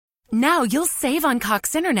Now you'll save on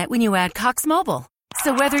Cox Internet when you add Cox Mobile.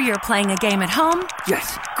 So whether you're playing a game at home,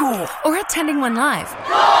 yes, goal, or attending one live,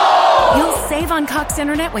 you'll save on Cox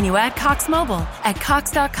Internet when you add Cox Mobile at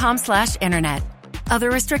cox.com/internet.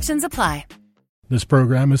 Other restrictions apply. This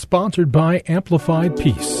program is sponsored by Amplified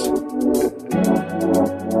Peace.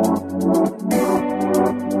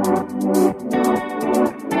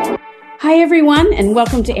 Hi, everyone, and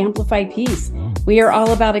welcome to Amplified Peace. We are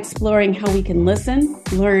all about exploring how we can listen,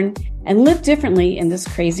 learn, and live differently in this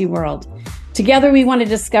crazy world. Together, we want to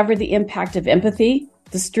discover the impact of empathy,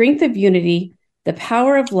 the strength of unity, the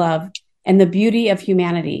power of love, and the beauty of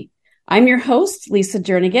humanity. I'm your host, Lisa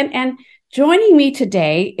Jernigan, and joining me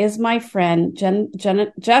today is my friend,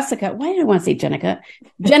 Jessica. Why did I want to say Jenica?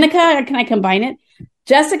 Jenica, can I combine it?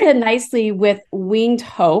 Jessica Nicely with Winged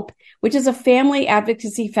Hope, which is a family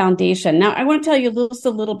advocacy foundation. Now, I want to tell you just a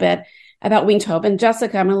little bit about Winged Hope, and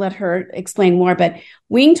Jessica, I'm going to let her explain more, but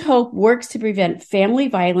Winged Hope works to prevent family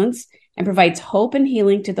violence and provides hope and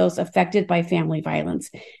healing to those affected by family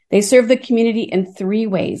violence. They serve the community in 3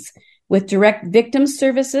 ways: with direct victim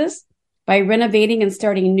services, by renovating and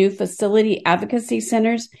starting new facility advocacy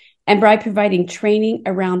centers, and by providing training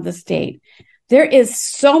around the state. There is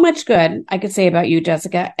so much good I could say about you,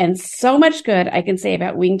 Jessica, and so much good I can say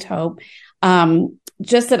about Winged Hope.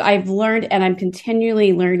 Just that I've learned and I'm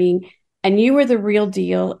continually learning, and you are the real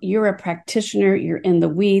deal. You're a practitioner. You're in the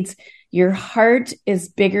weeds. Your heart is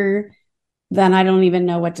bigger than I don't even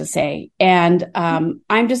know what to say. And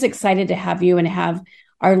I'm just excited to have you and have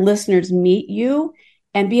our listeners meet you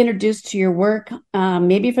and be introduced to your work,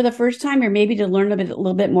 maybe for the first time or maybe to learn a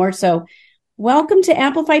little bit more. So welcome to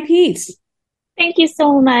Amplify Peace. Thank you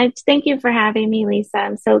so much. Thank you for having me, Lisa.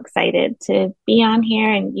 I'm so excited to be on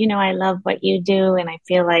here. And, I love what you do. And I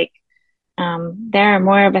feel like there are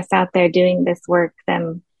more of us out there doing this work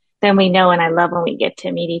than we know. And I love when we get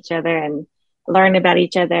to meet each other and learn about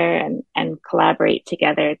each other and collaborate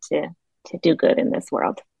together to do good in this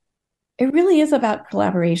world. It really is about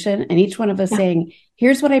collaboration and each one of us saying,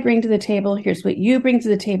 here's what I bring to the table. Here's what you bring to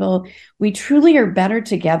the table. We truly are better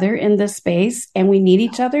together in this space and we need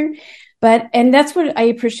each other. And that's what I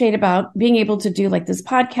appreciate about being able to do like this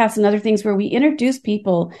podcast and other things where we introduce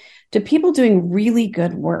people to people doing really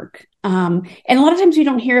good work. And a lot of times we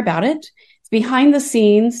don't hear about it. It's behind the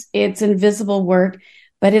scenes. It's invisible work,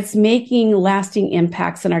 but it's making lasting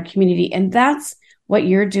impacts in our community. And that's what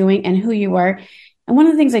you're doing and who you are. And one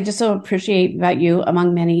of the things I just so appreciate about you,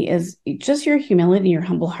 among many, is just your humility, your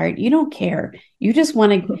humble heart. You don't care. You just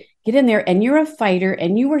want to get in there, and you're a fighter,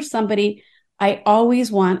 and you are somebody I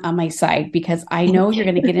always want on my side because I know you're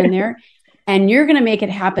going to get in there and you're going to make it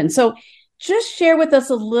happen. So just share with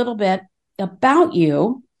us a little bit about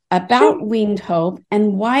you, about Winged Hope,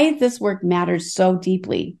 and why this work matters so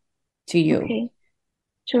deeply to you. Okay.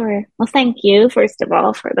 Sure. Well, thank you, first of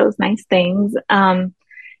all, for those nice things.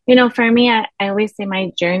 For me, I always say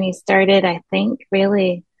my journey started, I think,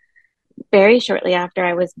 really very shortly after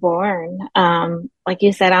I was born. Like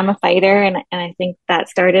you said, I'm a fighter, and I think that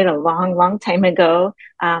started a long, long time ago.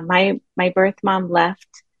 My birth mom left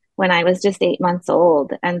when I was just 8 months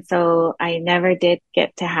old. And so I never did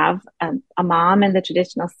get to have a mom in the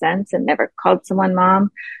traditional sense and never called someone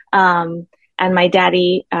mom. And my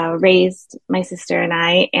daddy raised my sister and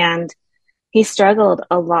I, and he struggled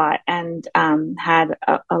a lot and had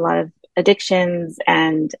a lot of addictions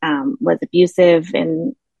and was abusive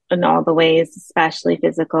in all the ways, especially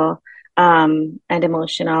physical and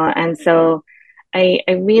emotional. And so I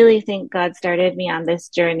really think God started me on this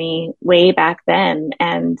journey way back then.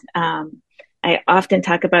 And I often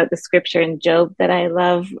talk about the scripture in Job that I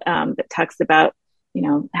love that talks about,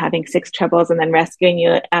 having 6 troubles and then rescuing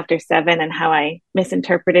you after 7, and how I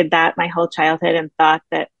misinterpreted that my whole childhood and thought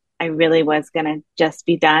that I really was going to just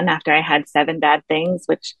be done after I had 7 bad things,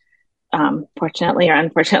 which fortunately or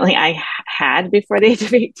unfortunately I had before the age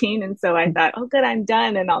of 18. And so I thought, oh, good, I'm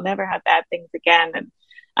done and I'll never have bad things again.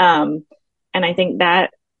 And I think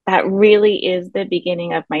that really is the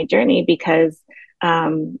beginning of my journey, because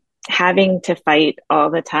having to fight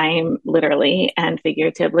all the time, literally and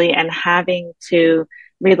figuratively, and having to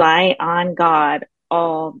rely on God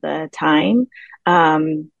all the time,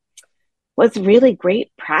 was really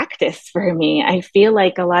great practice for me. I feel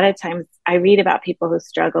like a lot of times I read about people who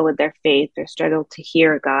struggle with their faith or struggle to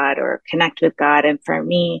hear God or connect with God. And for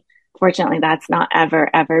me, fortunately, that's not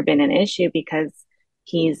ever been an issue, because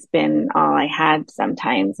he's been all I had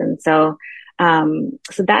sometimes. And so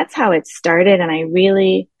that's how it started. And I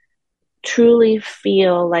really, truly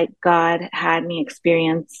feel like God had me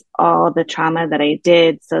experience all the trauma that I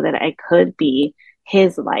did so that I could be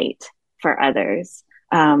his light for others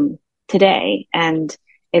today. And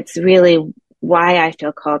it's really why I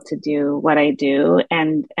feel called to do what I do,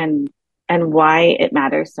 and why it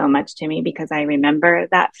matters so much to me, because I remember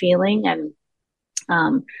that feeling. And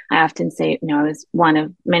I often say, I was one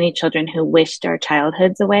of many children who wished our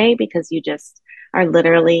childhoods away, because you just are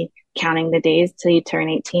literally counting the days till you turn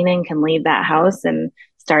 18 and can leave that house and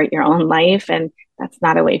start your own life. And that's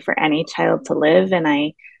not a way for any child to live. And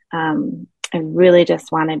I really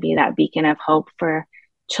just want to be that beacon of hope for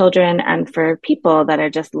children and for people that are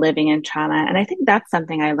just living in trauma. And I think that's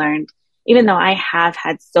something I learned, even though I have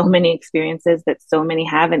had so many experiences that so many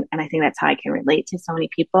have, and I think that's how I can relate to so many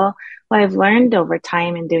people. What I've learned over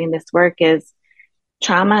time in doing this work is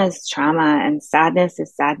trauma is trauma, and sadness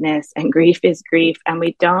is sadness, and grief is grief. And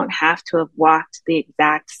we don't have to have walked the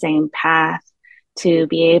exact same path to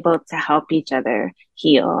be able to help each other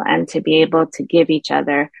heal and to be able to give each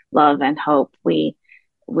other love and hope. We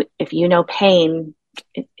if you know pain,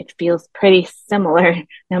 it feels pretty similar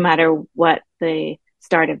no matter what the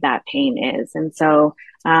start of that pain is. And so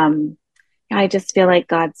I just feel like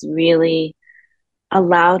God's really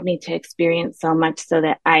allowed me to experience so much so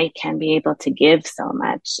that I can be able to give so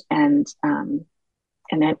much. And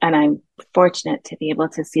I'm fortunate to be able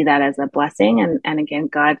to see that as a blessing. And again,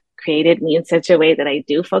 God created me in such a way that I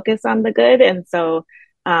do focus on the good. And so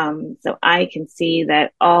I can see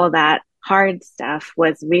that all that hard stuff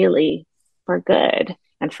was really for good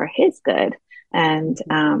and for his good. And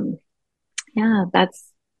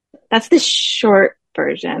that's the short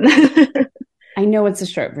version. I know it's a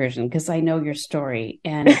short version because I know your story.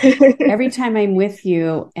 And every time I'm with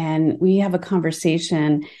you and we have a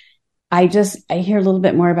conversation, I hear a little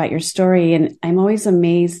bit more about your story. And I'm always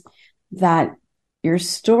amazed that your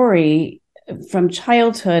story from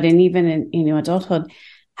childhood and even in adulthood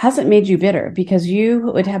hasn't made you bitter, because you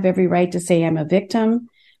would have every right to say, I'm a victim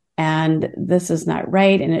and this is not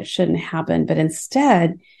right and it shouldn't happen. But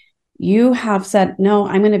instead, you have said, no,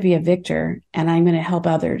 I'm going to be a victor and I'm going to help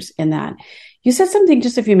others in that. You said something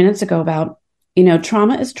just a few minutes ago about,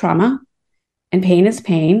 trauma is trauma and pain is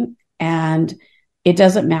pain, and it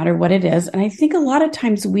doesn't matter what it is. And I think a lot of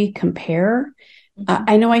times we compare.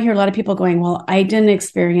 I know I hear a lot of people going, well, I didn't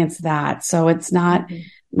experience that, so it's not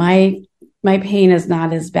my pain is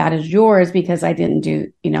not as bad as yours because I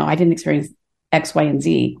didn't experience X, Y, and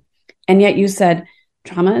Z. And yet you said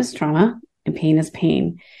trauma is trauma and pain is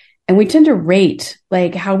pain. And we tend to rate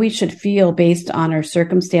like how we should feel based on our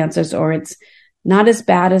circumstances, or it's not as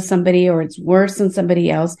bad as somebody, or it's worse than somebody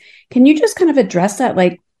else. Can you just kind of address that?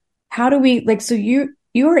 Like, how do we, so you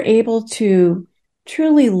are able to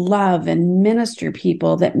truly love and minister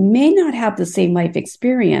people that may not have the same life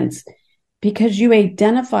experience because you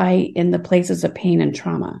identify in the places of pain and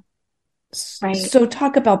trauma. Right. So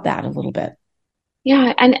talk about that a little bit.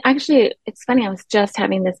 Yeah. And actually, it's funny. I was just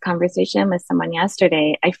having this conversation with someone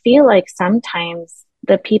yesterday. I feel like sometimes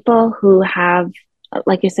the people who have,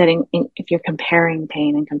 like you said, if you're comparing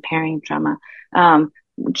pain and comparing trauma,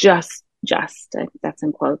 just that's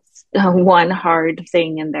in quotes, one hard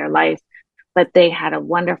thing in their life, but they had a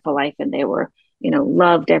wonderful life and they were,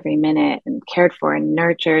 loved every minute and cared for and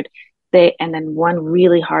nurtured. And then one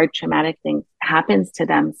really hard traumatic thing happens to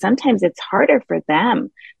them. Sometimes it's harder for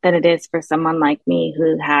them than it is for someone like me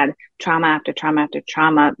who had trauma after trauma after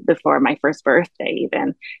trauma before my first birthday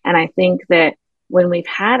even. And I think that when we've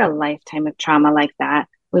had a lifetime of trauma like that,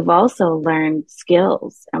 we've also learned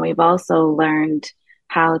skills, and we've also learned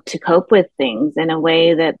how to cope with things in a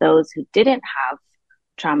way that those who didn't have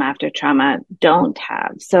trauma after trauma don't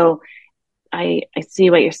have. So I see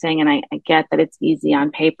what you're saying, and I get that it's easy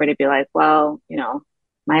on paper to be like, well,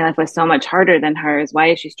 my life was so much harder than hers. Why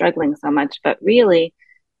is she struggling so much? But really,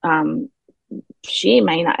 she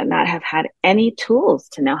may not have had any tools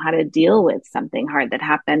to know how to deal with something hard that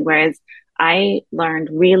happened. Whereas I learned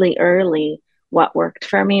really early what worked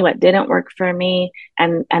for me, what didn't work for me,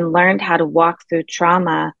 and learned how to walk through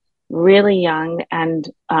trauma really young. And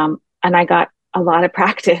I got a lot of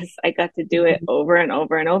practice. I got to do it over and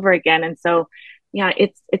over and over again. And so, yeah,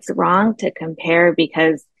 it's wrong to compare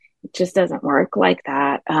because it just doesn't work like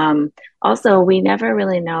that. Also, we never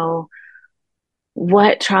really know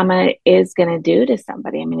what trauma is going to do to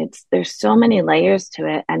somebody. I mean, there's so many layers to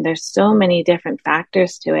it, and there's so many different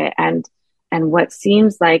factors to it. And what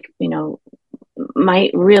seems like,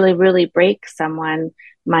 might really, really break someone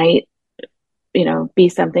might, be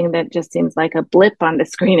something that just seems like a blip on the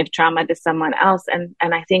screen of trauma to someone else. And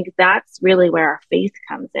I think that's really where our faith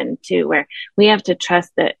comes in too, where we have to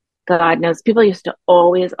trust that God knows. People used to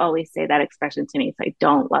always say that expression to me. So I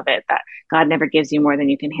don't love it, that God never gives you more than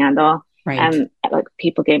you can handle. Right. And like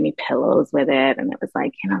people gave me pillows with it. And it was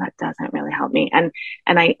like, that doesn't really help me. And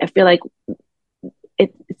I feel like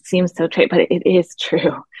it seems so trite, but it is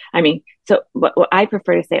true. I mean, so what I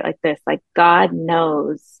prefer to say it like this, like God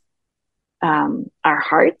knows our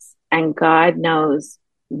hearts, and God knows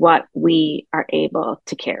what we are able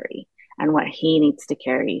to carry and what he needs to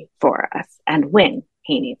carry for us and when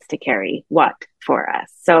he needs to carry what for us.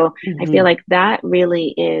 So I feel like that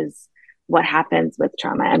really is what happens with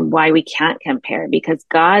trauma and why we can't compare, because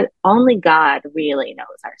only God really knows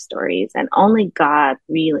our stories, and only God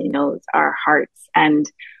really knows our hearts and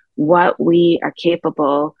what we are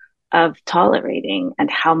capable of tolerating and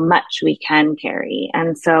how much we can carry.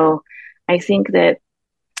 And so I think that,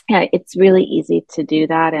 yeah, it's really easy to do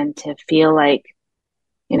that and to feel like,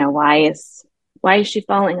 you know, why is she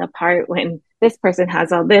falling apart when this person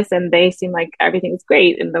has all this and they seem like everything's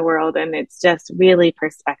great in the world? And it's just really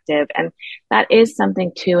perspective. And that is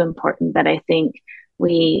something too important that I think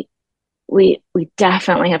we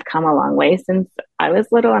definitely have come a long way since I was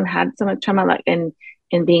little and had so much trauma, like in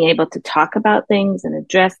being able to talk about things and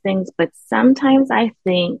address things. But sometimes I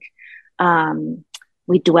think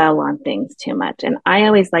we dwell on things too much. And I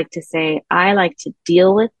always like to say, I like to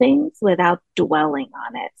deal with things without dwelling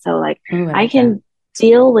on it. So like, I can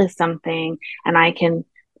deal with something and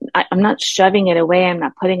I'm not shoving it away. I'm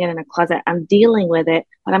not putting it in a closet. I'm dealing with it,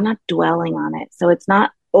 but I'm not dwelling on it. So it's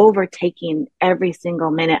not overtaking every single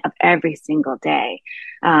minute of every single day.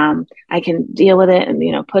 I can deal with it and,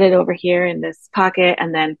 you know, put it over here in this pocket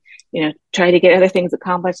and then, you know, try to get other things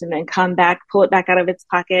accomplished and then come back, pull it back out of its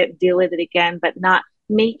pocket, deal with it again, but not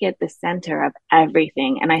make it the center of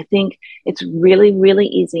everything. And I think it's really, really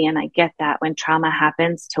easy. And I get that when trauma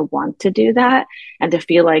happens to want to do that and to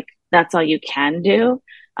feel like that's all you can do.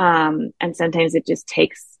 And sometimes it just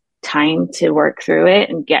takes time to work through it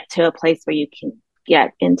and get to a place where you can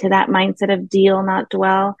get into that mindset of deal, not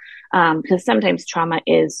dwell. Because sometimes trauma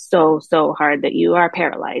is so hard that you are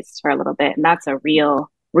paralyzed for a little bit. And that's a real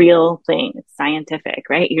thing. It's scientific,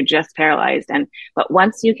 right? You're just paralyzed. But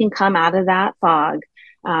once you can come out of that fog,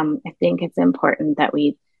 I think it's important that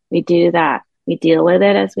we do that. We deal with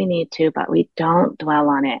it as we need to, but we don't dwell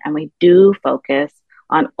on it. And we do focus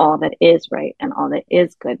on all that is right and all that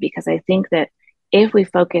is good. Because I think that if we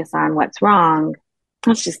focus on what's wrong,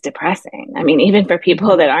 that's just depressing. I mean, even for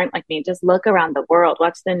people that aren't like me, just look around the world,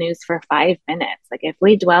 watch the news for 5 minutes. Like if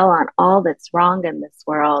we dwell on all that's wrong in this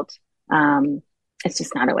world, it's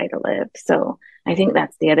just not a way to live. So I think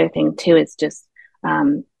that's the other thing too, is just,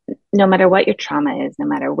 no matter what your trauma is, no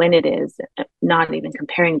matter when it is, not even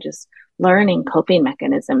comparing, just learning coping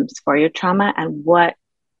mechanisms for your trauma and what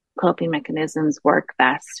coping mechanisms work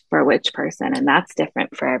best for which person. And that's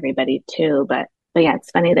different for everybody too. But yeah,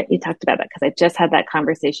 it's funny that you talked about that, because I just had that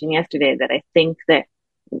conversation yesterday that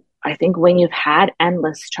I think when you've had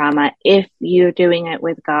endless trauma, if you're doing it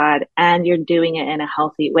with God and you're doing it in a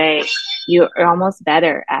healthy way, you're almost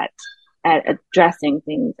better at addressing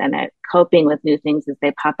things and at coping with new things as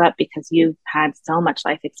they pop up, because you've had so much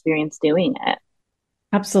life experience doing it.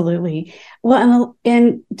 Absolutely. Well,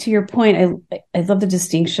 and to your point, I love the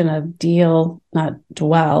distinction of deal, not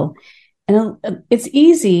dwell. And it's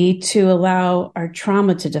easy to allow our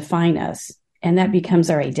trauma to define us, and that becomes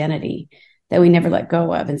our identity that we never let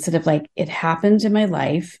go of, instead of like, it happened in my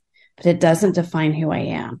life, but it doesn't define who I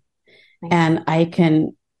am. Right.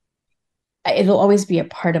 And it'll always be a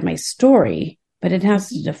part of my story, but it has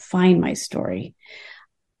to define my story.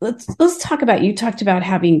 Let's talk about, you talked about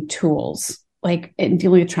having tools like in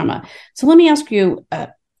dealing with trauma. So let me ask you, I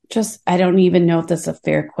don't even know if that's a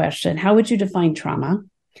fair question. How would you define trauma?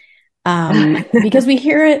 Because we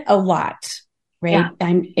hear it a lot, right?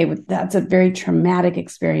 Yeah. That's a very traumatic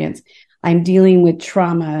experience. I'm dealing with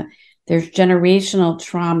trauma. There's generational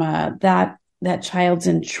trauma. That child's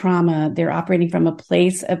in trauma. They're operating from a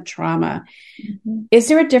place of trauma. Mm-hmm. Is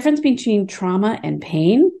there a difference between trauma and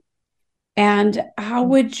pain? And how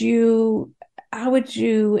would you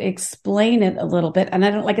explain it a little bit?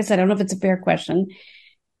 And like I said, I don't know if it's a fair question.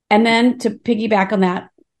 And then to piggyback on that,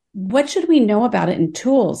 what should we know about it in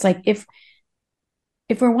tools? Like if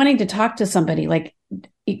we're wanting to talk to somebody, like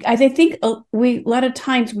I think a lot of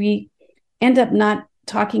times we end up not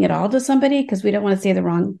talking at all to somebody because we don't want to say the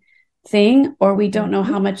wrong thing, or we don't know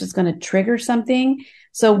how much it's going to trigger something.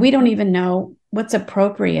 So we don't even know what's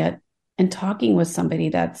appropriate in talking with somebody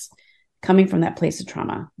that's coming from that place of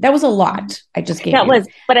trauma. That was a lot. I just gave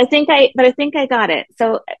but I think I got it.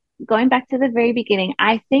 So going back to the very beginning,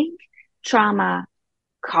 I think trauma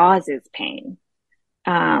causes pain.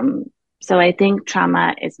 So I think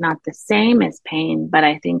trauma is not the same as pain, but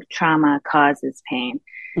I think trauma causes pain.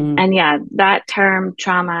 And yeah, that term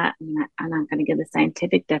trauma, I'm not going to give the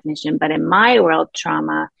scientific definition, but in my world,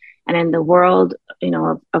 trauma And in the world,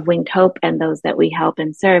 of Winged Hope and those that we help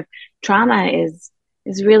and serve, trauma is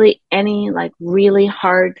really any like really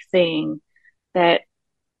hard thing that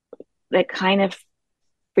kind of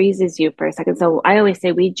freezes you for a second. So I always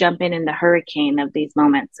say we jump in the hurricane of these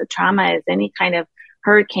moments. So trauma is any kind of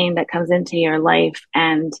hurricane that comes into your life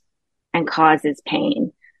and causes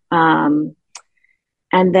pain. And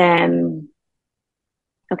then,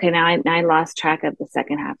 okay, now I lost track of the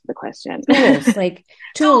second half of the question.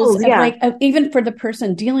 Tools, even for the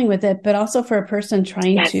person dealing with it, but also for a person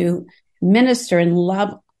trying to minister and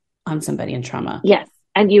love on somebody in trauma. Yes.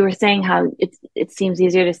 And you were saying how it seems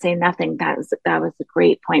easier to say nothing. That was a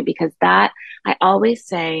great point, because that I always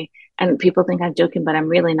say, and people think I'm joking, but I'm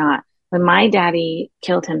really not. When my daddy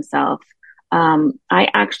killed himself, I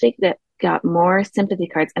actually got more sympathy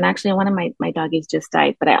cards. And actually one of my doggies just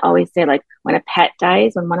died, but I always say, like, when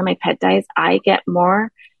one of my pet dies, I get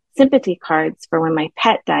more sympathy cards for when my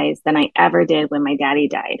pet dies than I ever did when my daddy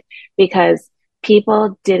died, because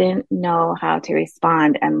people didn't know how to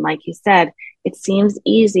respond. And like you said, it seems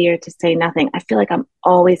easier to say nothing. I feel like I'm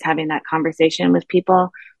always having that conversation with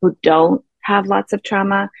people who don't have lots of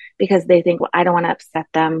trauma, because they think, well, I don't want to upset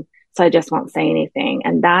them, so I just won't say anything.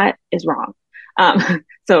 And that is wrong.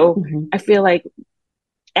 So I feel like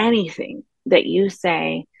anything that you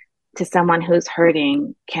say to someone who's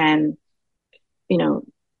hurting can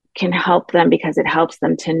help them, because it helps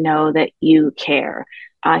them to know that you care.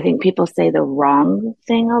 I think people say the wrong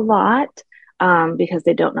thing a lot because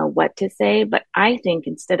they don't know what to say. But I think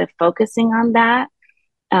instead of focusing on that,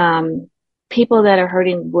 people that are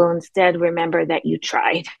hurting will instead remember that you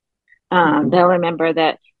tried. They'll remember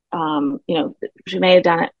that, she may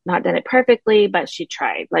have not done it perfectly, but she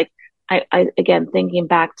tried. Like I again, thinking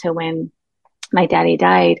back to when my daddy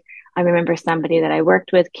died, I remember somebody that I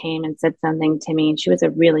worked with came and said something to me, and she was a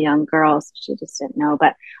really young girl, so she just didn't know.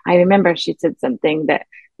 But I remember she said something that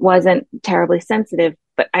wasn't terribly sensitive,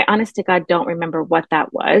 but I honest to God don't remember what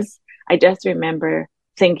that was. I just remember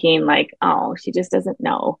thinking like, oh, she just doesn't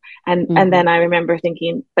know. And then I remember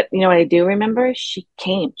thinking, but you know what I do remember? She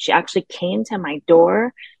actually came to my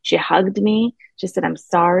door. She hugged me. She said, I'm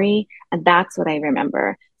sorry. And that's what I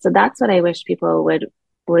remember. So that's what I wish people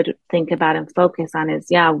would think about and focus on is,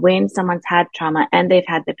 when someone's had trauma and they've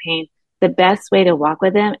had the pain, the best way to walk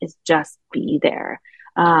with them is just be there.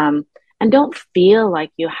 And don't feel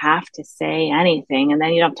like you have to say anything, and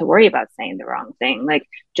then you don't have to worry about saying the wrong thing. Like,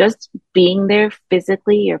 just being there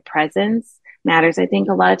physically, your presence matters. I think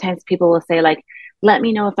a lot of times people will say, like, let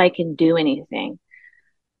me know if I can do anything.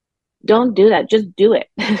 Don't do that. Just do it.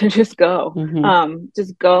 Just go.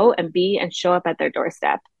 Just go and be and show up at their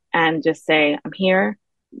doorstep and just say, I'm here.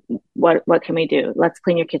 What can we do? Let's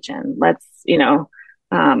clean your kitchen. Let's,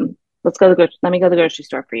 let's go let me go to the grocery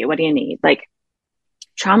store for you. What do you need? Like,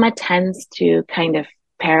 trauma tends to kind of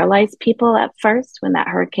paralyze people at first when that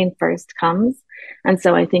hurricane first comes. And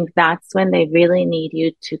so I think that's when they really need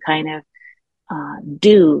you to kind of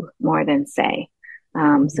do more than say.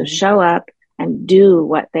 So show up and do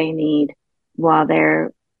what they need while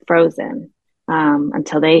they're frozen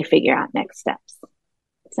until they figure out next steps.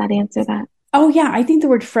 Does that answer that? Oh, yeah. I think the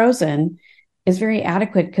word frozen is very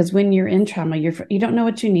adequate, because when you're in trauma, you don't know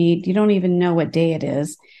what you need. You don't even know what day it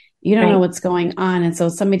is. You don't know what's going on. And so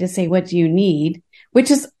somebody to say, what do you need?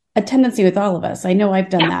 Which is a tendency with all of us. I know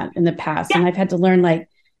I've done that in the past, and I've had to learn, like,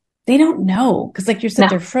 they don't know, because like you said,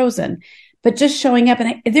 they're frozen. But just showing up,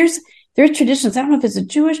 and there are traditions. I don't know if it's a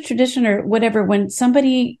Jewish tradition or whatever. When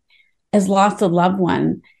somebody has lost a loved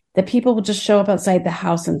one, that people will just show up outside the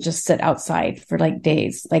house and just sit outside for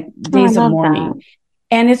days of mourning. That.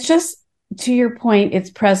 And it's just, to your point, it's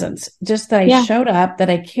presence. Just that I showed up, that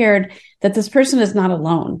I cared, that this person is not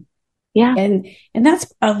alone. Yeah. And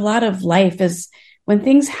that's a lot of life, is when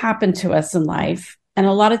things happen to us in life, and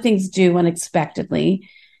a lot of things do unexpectedly,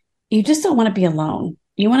 you just don't want to be alone.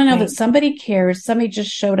 You want to know that somebody cares, somebody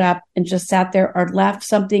just showed up and just sat there, or left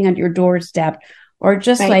something on your doorstep, or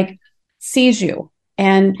just sees you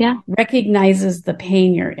and recognizes the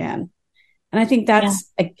pain you're in. And I think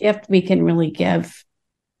that's a gift we can really give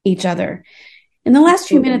each other. In the last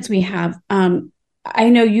few minutes we have, I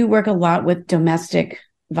know you work a lot with domestic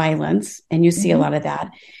violence, and you see a lot of that.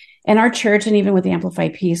 In our church, and even with the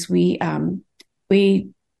Amplified Peace, we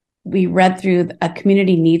read through a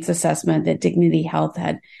community needs assessment that Dignity Health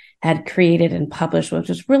had created and published, which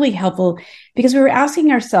was really helpful, because we were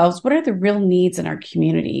asking ourselves, what are the real needs in our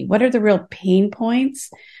community? What are the real pain points?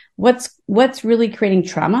 What's really creating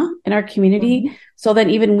trauma in our community, so that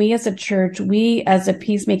even we as a church, we as a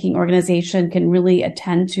peacemaking organization, can really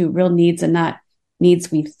attend to real needs and not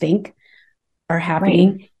needs we think are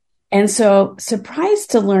happening. And so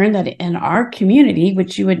surprised to learn that in our community,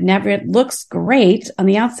 which you would never, it looks great on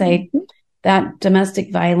the outside, that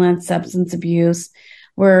domestic violence, substance abuse,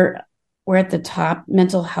 we're at the top,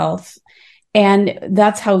 mental health. And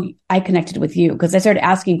that's how I connected with you, because I started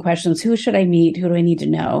asking questions. Who should I meet? Who do I need to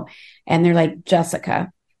know? And they're like,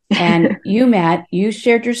 Jessica. And you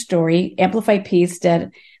shared your story. Amplified Peace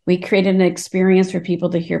we created an experience for people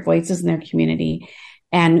to hear voices in their community.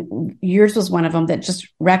 And yours was one of them that just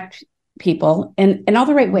wrecked people in all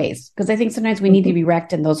the right ways. Because I think sometimes we need to be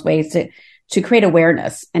wrecked in those ways to create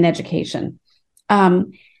awareness and education.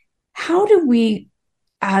 How do we,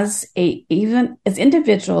 even as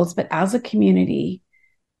individuals, but as a community,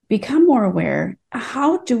 become more aware?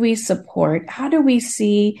 How do we support? How do we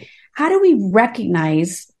see? How do we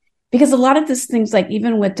recognize? Because a lot of these things, like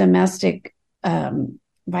even with domestic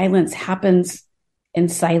violence, happens in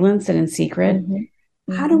silence and in secret.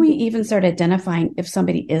 How do we even start identifying if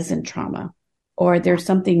somebody is in trauma or there's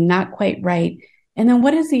something not quite right? And then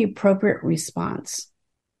what is the appropriate response?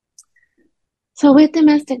 So with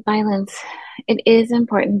domestic violence, it is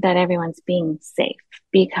important that everyone's being safe,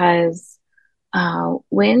 because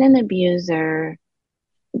when an abuser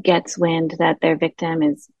gets wind that their victim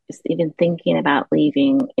is even thinking about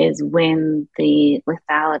leaving, is when the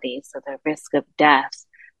lethality, so the risk of death,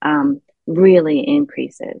 really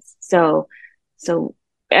increases. So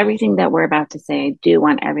everything that we're about to say, I do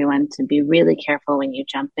want everyone to be really careful when you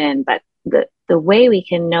jump in. But the way we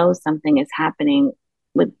can know something is happening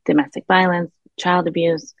with domestic violence, child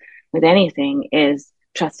abuse, with anything, is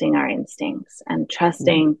trusting our instincts and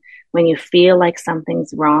trusting when you feel like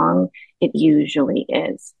something's wrong, it usually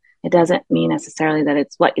is. It doesn't mean necessarily that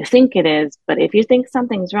it's what you think it is, but if you think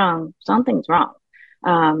something's wrong, something's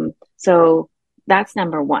wrong. So that's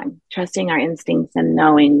number one, trusting our instincts and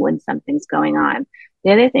knowing when something's going on.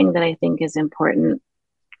 The other thing that I think is important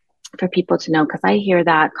for people to know, because I hear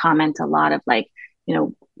that comment a lot of like,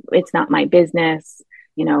 it's not my business.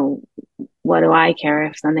 What do I care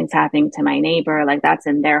if something's happening to my neighbor? Like, that's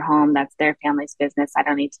in their home, that's their family's business. I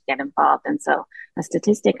don't need to get involved. And so a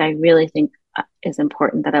statistic I really think is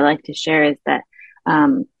important that I like to share is that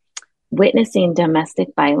witnessing domestic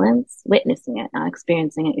violence, witnessing it, not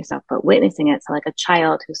experiencing it yourself, but witnessing it. So like a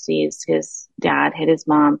child who sees his dad hit his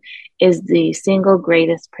mom is the single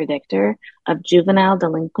greatest predictor of juvenile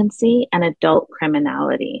delinquency and adult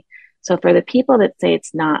criminality. So for the people that say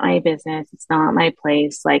it's not my business, it's not my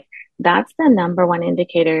place, like that's the number one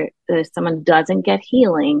indicator that if someone doesn't get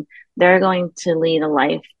healing, they're going to lead a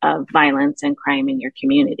life of violence and crime in your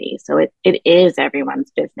community. So it is everyone's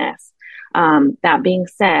business. That being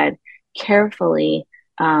said, carefully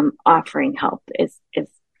offering help is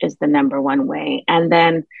the number one way. And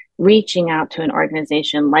then reaching out to an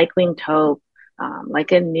organization like Winged Hope,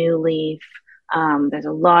 like a New Leaf. There's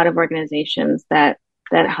a lot of organizations that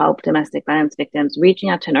help domestic violence victims. Reaching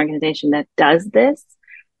out to an organization that does this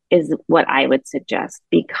is what I would suggest,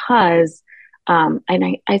 because and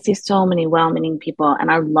I see so many well-meaning people,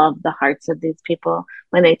 and I love the hearts of these people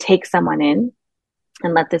when they take someone in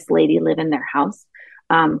and let this lady live in their house.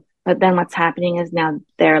 But then what's happening is now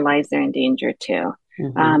their lives are in danger too.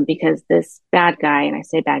 Because this bad guy, and I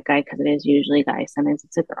say bad guy because it is usually a guy, sometimes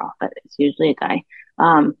it's a girl, but it's usually a guy,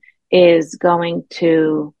 is going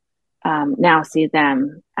to now see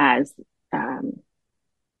them as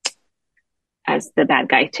the bad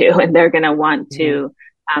guy too, and they're going to want to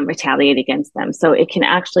retaliate against them. So it can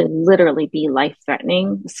actually literally be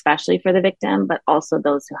life-threatening, especially for the victim, but also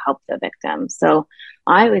those who help the victim. So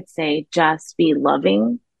I would say just be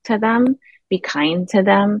loving to them, be kind to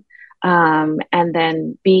them, and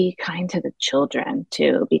then be kind to the children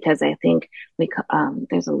too, because I think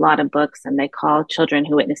there's a lot of books and they call children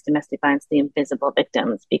who witness domestic violence the invisible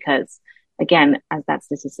victims, because again, as that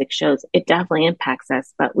statistic shows, it definitely impacts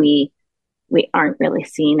us, but we aren't really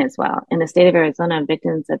seen as well. In the state of Arizona,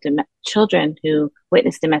 victims of children who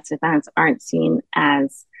witness domestic violence aren't seen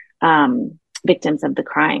as victims of the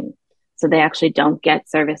crime. So they actually don't get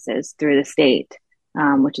services through the state,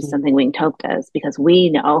 which is something Winged Hope does, because we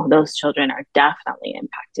know those children are definitely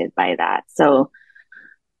impacted by that. So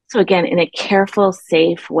again, in a careful,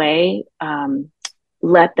 safe way,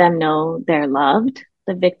 let them know they're loved,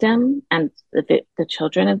 the victim and the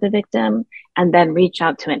children of the victim, and then reach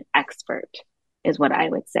out to an expert is what I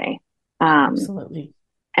would say. Absolutely.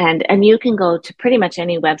 And you can go to pretty much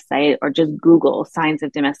any website or just Google signs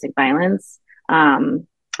of domestic violence.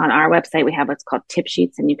 On our website, we have what's called tip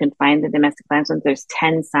sheets, and you can find the domestic violence ones. There's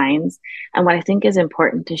 10 signs. And what I think is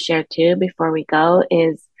important to share too, before we go,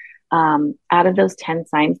 is out of those 10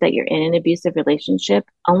 signs that you're in an abusive relationship,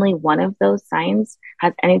 only one of those signs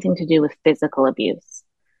has anything to do with physical abuse.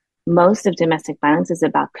 most of domestic violence is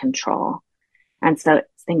about control. And so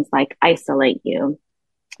it's things like isolate you,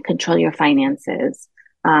 control your finances,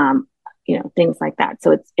 things like that.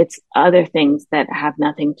 So it's other things that have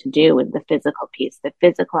nothing to do with the physical piece. The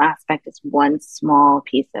physical aspect is one small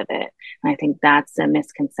piece of it. And I think that's a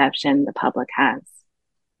misconception the public has.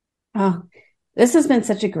 Oh, this has been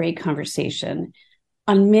such a great conversation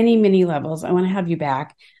on many, many levels. I want to have you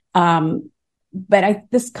back. But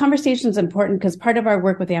this conversation is important because part of our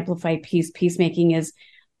work with Amplified Peace, peacemaking, is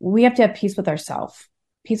we have to have peace with ourselves,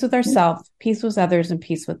 peace with others, and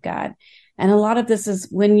peace with God. And a lot of this is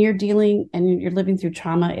when you're dealing and you're living through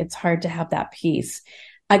trauma, it's hard to have that peace.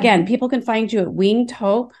 Again, people can find you at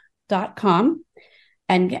wingedhope.com.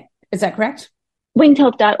 And is that correct?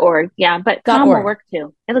 Wingedhope.org. Yeah, but .com will work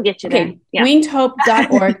too. It'll get you there. Yeah.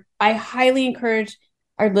 Wingedhope.org. I highly encourage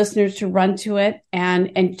our listeners to run to it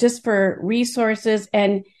and just for resources.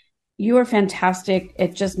 And you are fantastic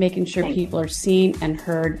at just making sure people are seen and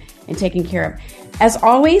heard and taken care of. As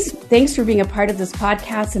always, thanks for being a part of this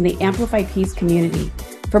podcast and the Amplify Peace community.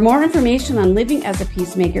 For more information on living as a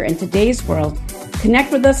peacemaker in today's world,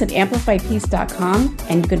 connect with us at amplifypeace.com,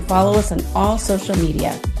 and you can follow us on all social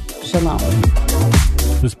media. Shalom.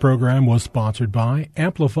 This program was sponsored by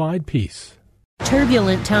Amplified Peace.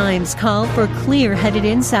 Turbulent times call for clear-headed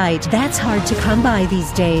insight. That's hard to come by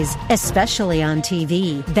these days, especially on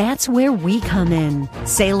TV. That's where we come in.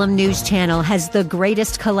 Salem News Channel has the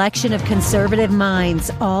greatest collection of conservative minds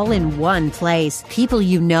all in one place. People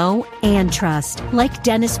you know and trust, like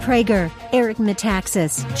Dennis Prager, Eric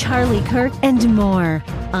Metaxas, Charlie Kirk, and more.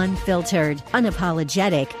 Unfiltered,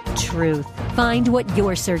 unapologetic truth. Find what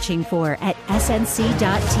you're searching for at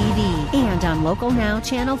snc.tv and on Local Now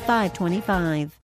Channel 525.